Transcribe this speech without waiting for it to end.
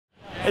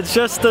it's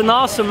just an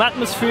awesome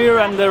atmosphere,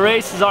 and the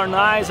races are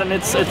nice, and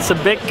it's a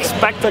big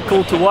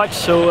spectacle to watch.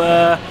 So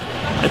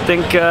I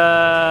think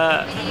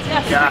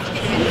yeah,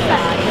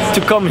 to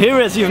come here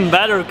is even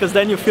better, because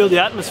then you feel the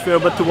atmosphere.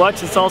 But to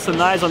watch, it's also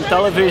nice on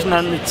television,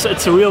 and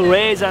it's a real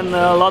race and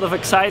a lot of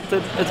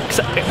excited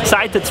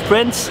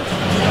sprints.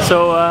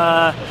 So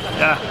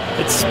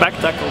yeah, it's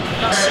spectacle.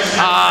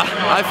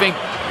 I think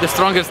the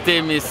strongest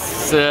team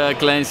is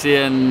Clancy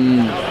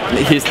and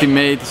his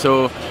teammate.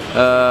 So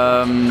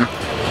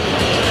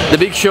the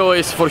big show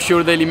is for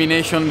sure the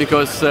elimination,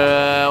 because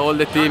all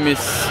the team is,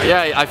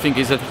 yeah, I think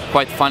it's a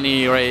quite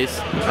funny race.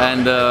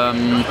 And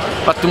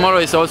but tomorrow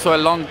is also a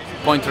long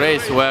point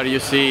race where you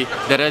see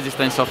the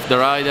resistance of the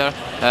rider.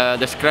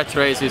 The scratch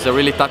race is a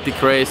really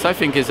tactic race. I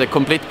think it's a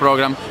complete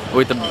program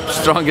with the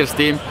strongest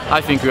team.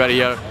 I think we are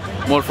here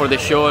more for the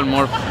show and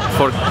more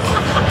for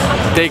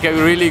take a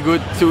really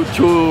good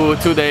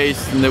two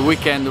days in the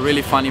weekend,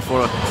 really funny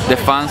for the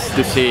fans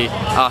to see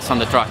us on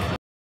the track.